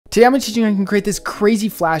Today I'm going to teach you how you can create this crazy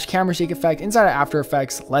flash camera shake effect inside of After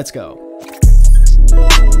Effects. Let's go.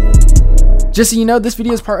 Just so you know, this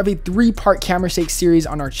video is part of a 3-part camera shake series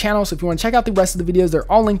on our channel. So if you want to check out the rest of the videos,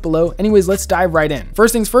 they're all linked below. Anyways, let's dive right in.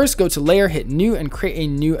 First things first, go to layer, hit new, and create a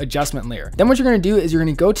new adjustment layer. Then what you're going to do is you're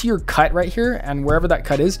going to go to your cut right here, and wherever that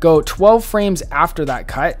cut is, go 12 frames after that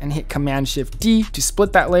cut and hit Command Shift D to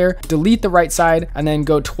split that layer, delete the right side, and then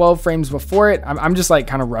go 12 frames before it. I'm just like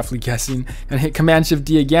kind of roughly guessing, and hit Command Shift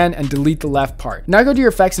D again and delete the left part. Now go to your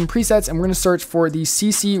effects and presets, and we're going to search for the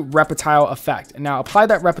CC Reptile effect. And now apply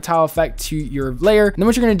that reptile effect to your layer. And then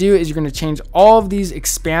what you're going to do is you're going to change all of these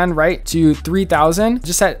expand right to 3000.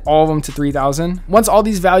 Just set all of them to 3000. Once all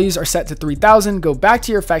these values are set to 3000, go back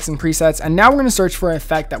to your effects and presets. And now we're going to search for an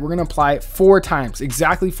effect that we're going to apply 4 times,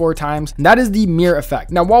 exactly 4 times. And that is the mirror effect.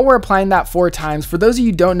 Now, while we're applying that 4 times, for those of you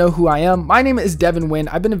who don't know who I am, my name is Devin Huynh.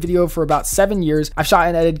 I've been in video for about 7 years. I've shot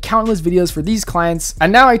and edited countless videos for these clients.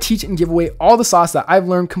 And now I teach and give away all the sauce that I've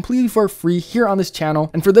learned completely for free here on this channel.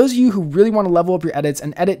 And for those of you who really want to level up your edits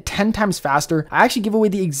and edit 10 times faster, I actually give away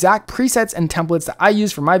the exact presets and templates that I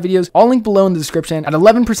use for my videos, all linked below in the description at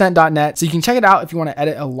 11%.net, so you can check it out if you want to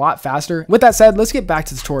edit a lot faster. With that said, let's get back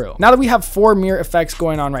to the tutorial. Now that we have 4 mirror effects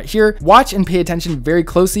going on right here, watch and pay attention very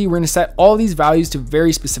closely. We're going to set all these values to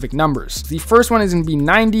very specific numbers. The first one is going to be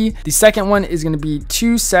 90, the second one is going to be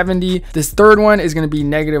 270, this third one is going to be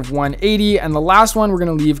 -180, and the last one we're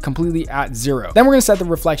going to leave completely at 0. Then we're going to set the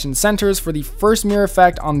reflection centers. For the first mirror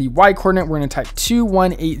effect on the Y coordinate, we're going to type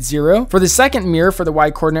 2180. For the second mirror, for the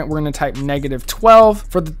Y coordinate, we're going to type -12.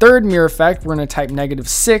 For the third mirror effect, we're going to type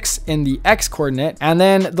 -6 in the X coordinate. And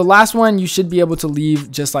then the last one, you should be able to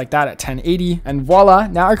leave just like that at 1080. And voila,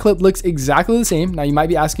 now our clip looks exactly the same. Now you might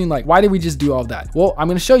be asking, like, why did we just do all of that? Well, I'm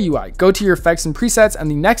going to show you why. Go to your effects and presets, and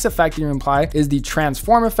the next effect that you're going to apply is the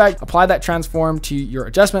transform effect. Apply that transform to your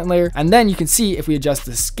adjustment layer. And then you can see if we adjust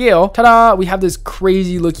the scale, ta-da, we have this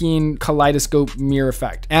crazy looking kaleidoscope mirror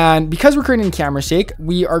effect. And because we're creating camera shake,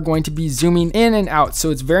 we are going to be zooming in and out. So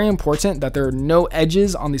it's very important that there are no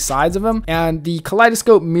edges on the sides of them. And the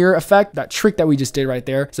kaleidoscope mirror effect, that trick that we just did right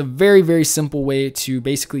there, is a very, very simple way to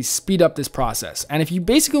basically speed up this process. And if you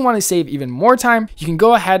basically want to save even more time, you can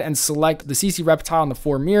go ahead and select the CC Reptile on the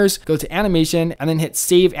 4 mirrors, go to animation, and then hit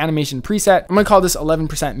save animation preset. I'm going to call this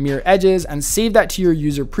 11% mirror edges and save that to your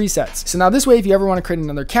user presets. So now this way, if you ever want to create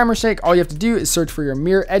another camera shake, all you have to do is search for your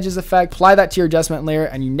mirror edges effect, apply that to your adjustment layer,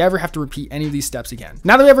 and you never have to repeat any of these steps again.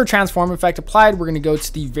 Now that we have our transform effect applied, we're going to go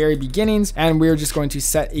to the very beginnings, and we're just going to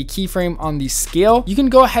set a keyframe on the scale. You can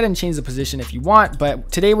go ahead and change the position if you want,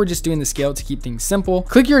 but today we're just doing the scale to keep things simple.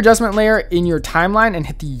 Click your adjustment layer in your timeline and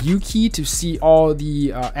hit the U key to see all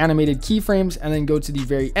the animated keyframes, and then go to the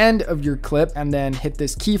very end of your clip and then hit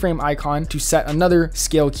this keyframe icon to set another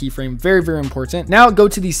scale keyframe. Very, very important. Now go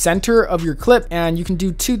to the center of your clip, and you can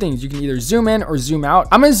do 2 things. You can either zoom in or zoom out.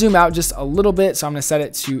 I'm going to zoom out just a little bit, so I'm going to set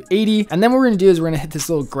it to 80. And then what we're going to do is we're going to hit this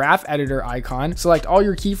little graph editor icon, select all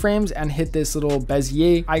your keyframes, and hit this little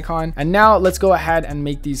Bezier icon. And now let's go ahead and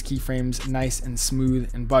make these keyframes nice and smooth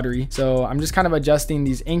and buttery. So I'm just kind of adjusting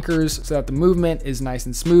these anchors so that the movement is nice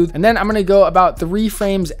and smooth. And then I'm going to go about 3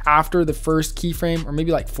 frames after the first keyframe, or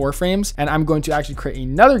maybe like 4 frames. And I'm going to actually create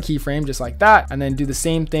another keyframe just like that, and then do the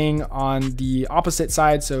same thing on the opposite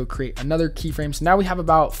side. So create another keyframe. So now we have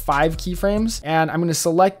about 5 keyframes, and I'm going to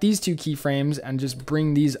select these 2 keyframes and just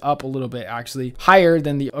bring these up a little bit, actually higher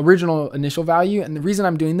than the original initial value. And the reason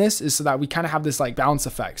I'm doing this is so that we kind of have this like bounce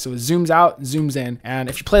effect. So it zooms out, zooms in, and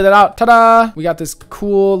if you play that out, ta-da, we got this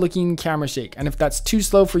cool looking camera shake. And if that's too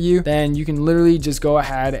slow for you, then you can literally just go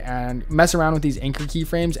ahead and mess around with these anchor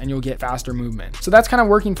keyframes and you'll get faster movement. So that's kind of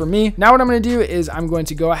working for me. Now what I'm going to do is I'm going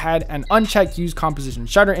to go ahead and uncheck use composition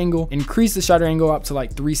shutter angle, increase the shutter angle up to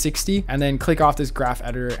like 360, and then click off this graph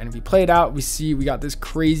editor. And if we play it out, we see we got this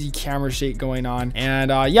crazy camera shake going on.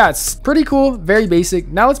 And yeah, it's pretty cool, very basic.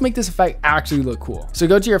 Now let's make this effect actually look cool. So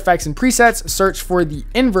go to your effects and presets, search for the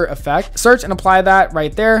invert effect, search and apply that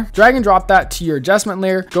right there, drag and drop that to your adjustment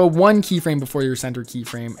layer, go 1 keyframe before your center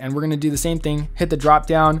keyframe. And we're going to do the same thing, hit the drop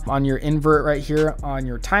down on your invert right here on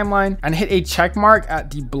your timeline, and hit a check mark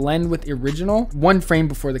at the blend with original 1 frame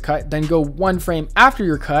before the cut. Then go 1 frame after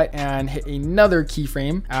your cut and hit another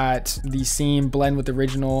keyframe at the same blend with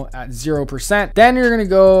original at 0%. Then you're going to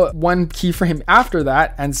go 1 keyframe after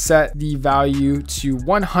that and set the value to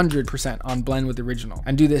 100 100% on blend with original,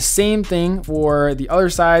 and do the same thing for the other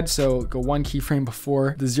side. So go one keyframe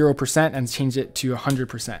before the 0% and change it to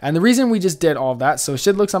 100%. And the reason we just did all of that, so it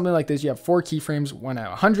should look something like this. You have 4 keyframes, one at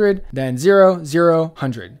 100, then 0, 0,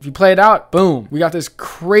 100. If you play it out, boom, we got this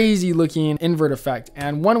crazy looking invert effect.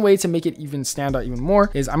 And one way to make it even stand out even more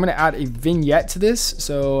is I'm gonna add a vignette to this.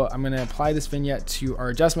 So I'm gonna apply this vignette to our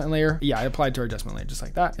adjustment layer. Yeah, I applied to our adjustment layer just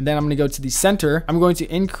like that. And then I'm gonna go to the center. I'm going to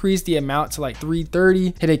increase the amount to like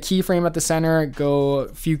 330, hit a keyframe at the center, go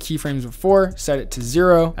a few keyframes before, set it to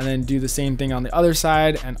 0, and then do the same thing on the other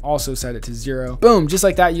side and also set it to 0. Boom, just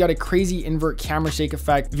like that, you got a crazy invert camera shake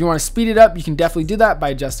effect. If you want to speed it up, you can definitely do that by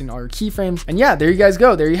adjusting all your keyframes. And yeah, there you guys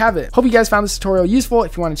go. There you have it. Hope you guys found this tutorial useful.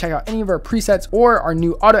 If you want to check out any of our presets or our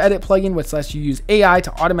new AutoEdit plugin, which lets you use AI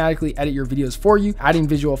to automatically edit your videos for you, adding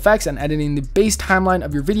visual effects and editing the base timeline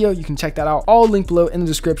of your video, you can check that out, all linked below in the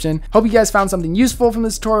description. Hope you guys found something useful from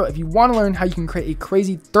this tutorial. If you want to learn how you can create a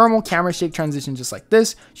crazy thermal camera shake transition just like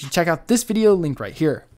this, you should check out this video linked right here.